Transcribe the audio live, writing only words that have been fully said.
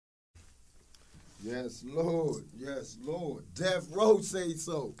Yes, Lord. Yes, Lord. Death Row say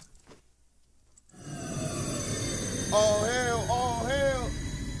so. All hail,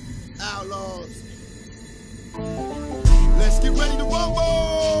 outlaws. Let's get ready to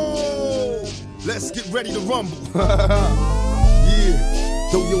rumble. Let's get ready to rumble.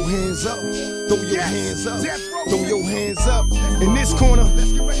 Yeah. Throw your hands up. Throw your hands up. Throw your hands up. In this corner,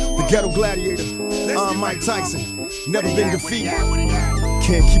 the ghetto gladiator. I'm Mike Tyson. Never been defeated.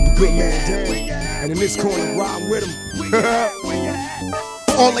 Can't keep a good man down. And in this corner, ride with him.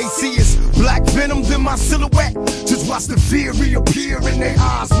 All they see is black venom in my silhouette. Just watch the fear reappear in their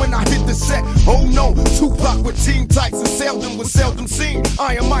eyes when I hit the set. Oh no, Tupac with team tights and seldom was seldom seen.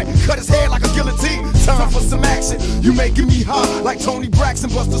 Iron Mike cut his hair like a guillotine. Time for some action. You making me hot like Tony Braxton,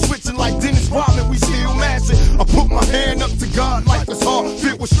 Buster switching like Dennis Rodman. We still mashing. I put my hand up to God like it's hard,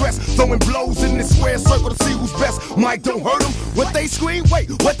 filled with stress. Throwing blows in this square circle to see who's best. Mike don't hurt them. What they scream? Wait,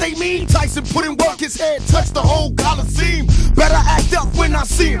 what they mean? Tyson put in work, his head touched the whole Coliseum. Better act up when I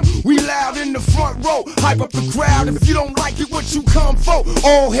see him. We loud in the front row, hype up the crowd. If you don't like it, what you come for?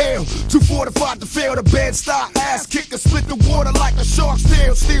 All hail, too fortified to fail. The bed style, ass kicker, split the water like a shark.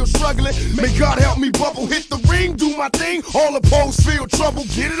 Still struggling. May God help me bubble, hit the ring, do my thing. All opposed feel trouble,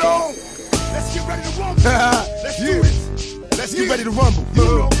 get it on. Let's get ready to rumble. Let's do it. Let's get ready to rumble.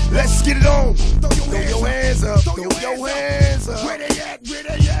 Let's get it on. Throw your hands up. Throw your hands up. Where they at? Where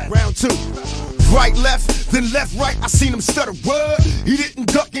they at? Round two. Right, left, then left, right, I seen him stutter. Word, he didn't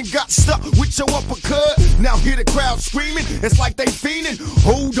duck and got stuck with your uppercut. Now hear the crowd screaming, it's like they fiending.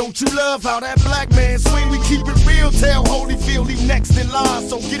 Oh, don't you love how that black man swing? We keep it real, tell Holyfield he next in line.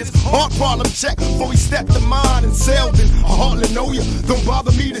 So get his heart problem checked before he step to mine. And Selden, I hardly know you. Don't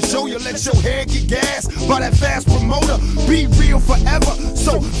bother me to show you, let your head get gas by that fast promoter. Be real forever,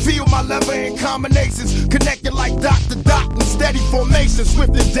 so feel my lever in combinations. Connected like Dr. Doc and steady formation.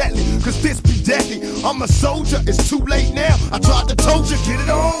 Swift and deadly, cause this be deadly. I'm a soldier, it's too late now. I tried to told you, get it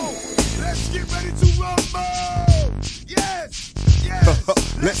on. Let's get ready to rumble. Yes, yes.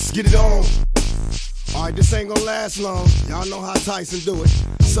 Let's get it on. Alright, this ain't gonna last long. Y'all know how Tyson do it.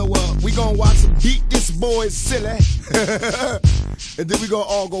 So we gonna watch him beat this boy silly. And then we gonna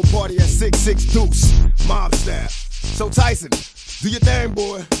all go party at 6-6 Deuce, mob style. So Tyson, do your thing,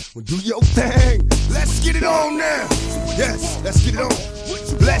 boy. Well, do your thing. Let's get it on now. Yes, let's get it on.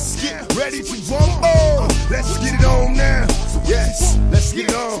 Let's get ready to rumble. Let's get it on now. Yes, let's get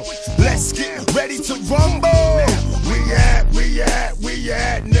it on. Let's get ready to rumble. We at now. We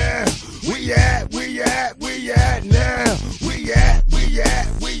at now. We at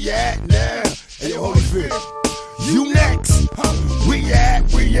now. Hey, yo, Holyfield, you next. We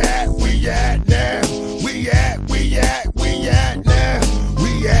at now. We at now. We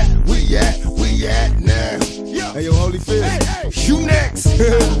at now. Hey, yo, Holyfield, you next.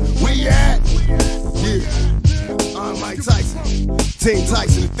 We at, yeah. I'm Mike Tyson. Team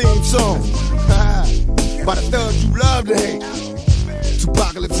Tyson, the theme song. By the thug you love to hate.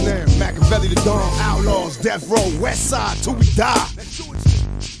 Tupacalypse now, Machiavelli the Dawn, Outlaws, Death Row, West Side till we die.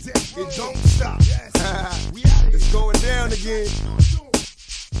 It don't stop. It's going down again.